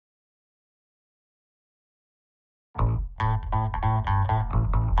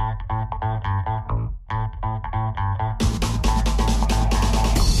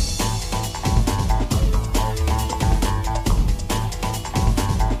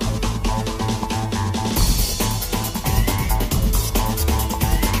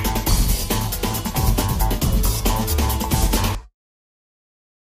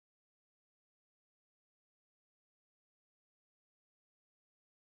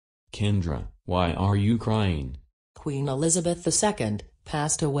Kendra, why are you crying? Queen Elizabeth II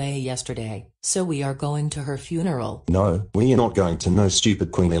passed away yesterday, so we are going to her funeral. No, we are not going to no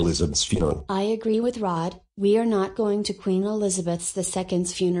stupid Queen Elizabeth's funeral. I agree with Rod, we are not going to Queen Elizabeth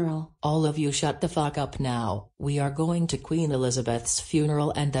II's funeral. All of you shut the fuck up now. We are going to Queen Elizabeth's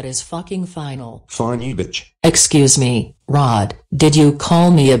funeral and that is fucking final. Fine, you bitch. Excuse me, Rod, did you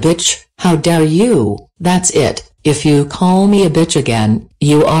call me a bitch? How dare you? That's it. If you call me a bitch again,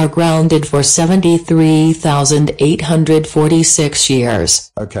 you are grounded for 73,846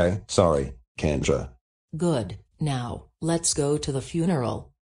 years. Okay, sorry, Kendra. Good, now, let's go to the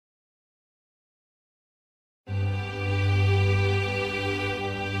funeral.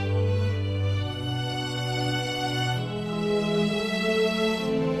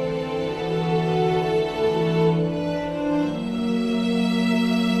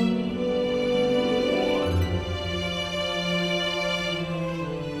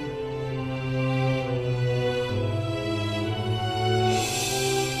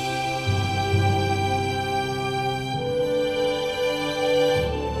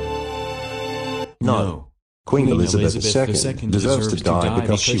 No. Queen Elizabeth II deserves to die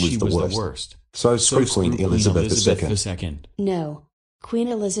because she was the worst. So screw Queen Elizabeth II. No. Queen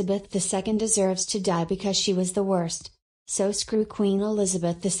Elizabeth II deserves to die because she was the worst. So screw Queen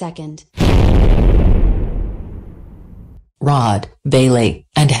Elizabeth II. Rod, Bailey,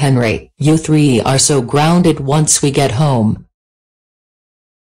 and Henry, you three are so grounded once we get home.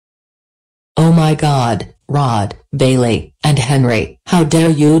 Oh my God, Rod, Bailey, and Henry, how dare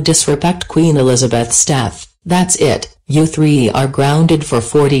you disrespect Queen Elizabeth's death? That's it, you three are grounded for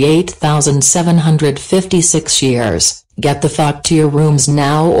 48,756 years. Get the fuck to your rooms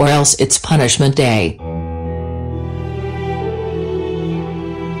now or else it's punishment day.